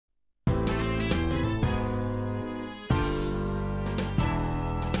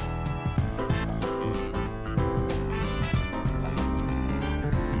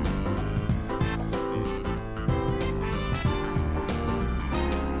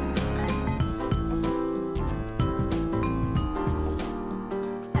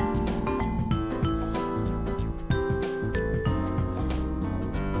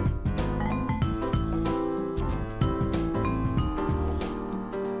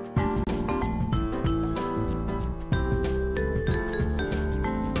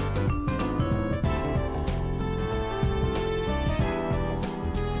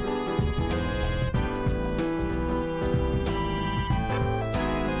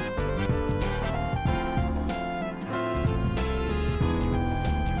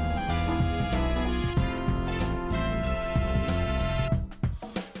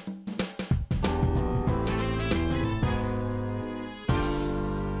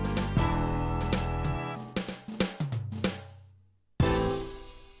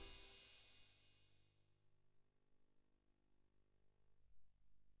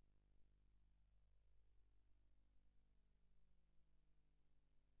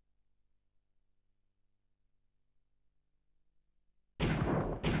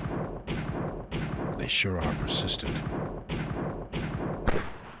sure are persistent.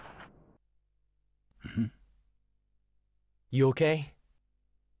 You okay?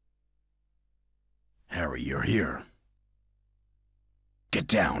 Harry, you're here. Get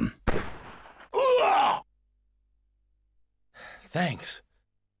down. Thanks.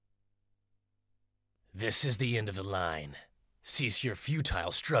 This is the end of the line. Cease your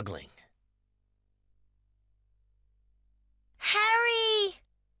futile struggling. Harry!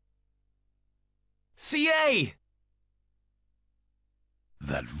 CA!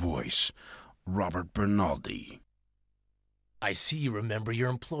 That voice, Robert Bernaldi. I see you remember your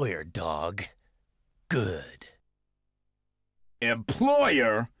employer, dog. Good.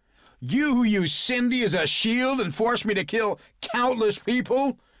 Employer? You who used Cindy as a shield and forced me to kill countless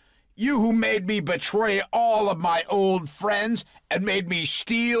people? You who made me betray all of my old friends and made me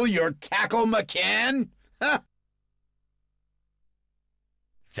steal your tackle McCann? Huh?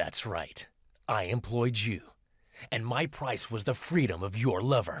 That's right. I employed you, and my price was the freedom of your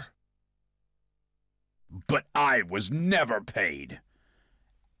lover. But I was never paid.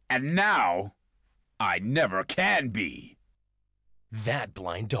 And now, I never can be. That,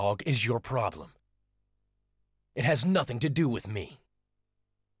 blind dog, is your problem. It has nothing to do with me.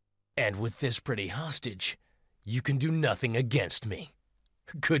 And with this pretty hostage, you can do nothing against me.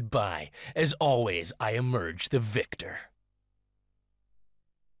 Goodbye. As always, I emerge the victor.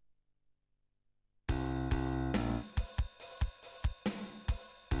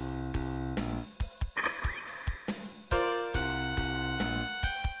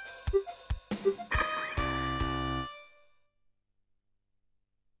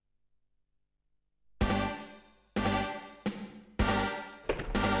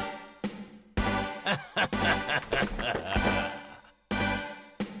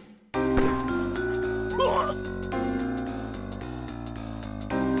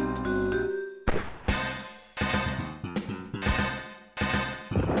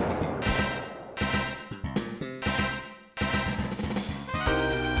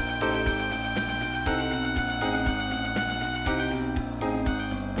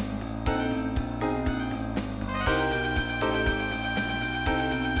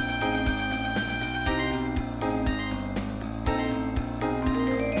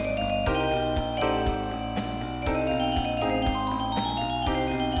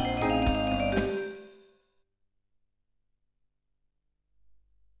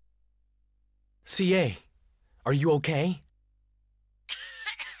 CA, are you okay?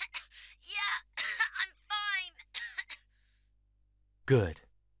 Yeah, I'm fine. Good.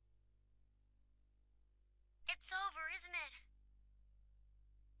 It's over, isn't it?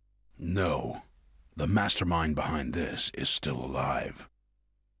 No. The mastermind behind this is still alive.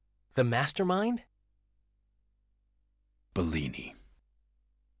 The mastermind? Bellini.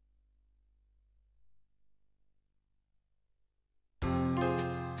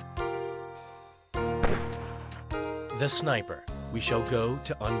 The sniper. We shall go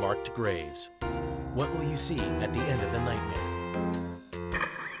to unmarked graves. What will you see at the end of the nightmare?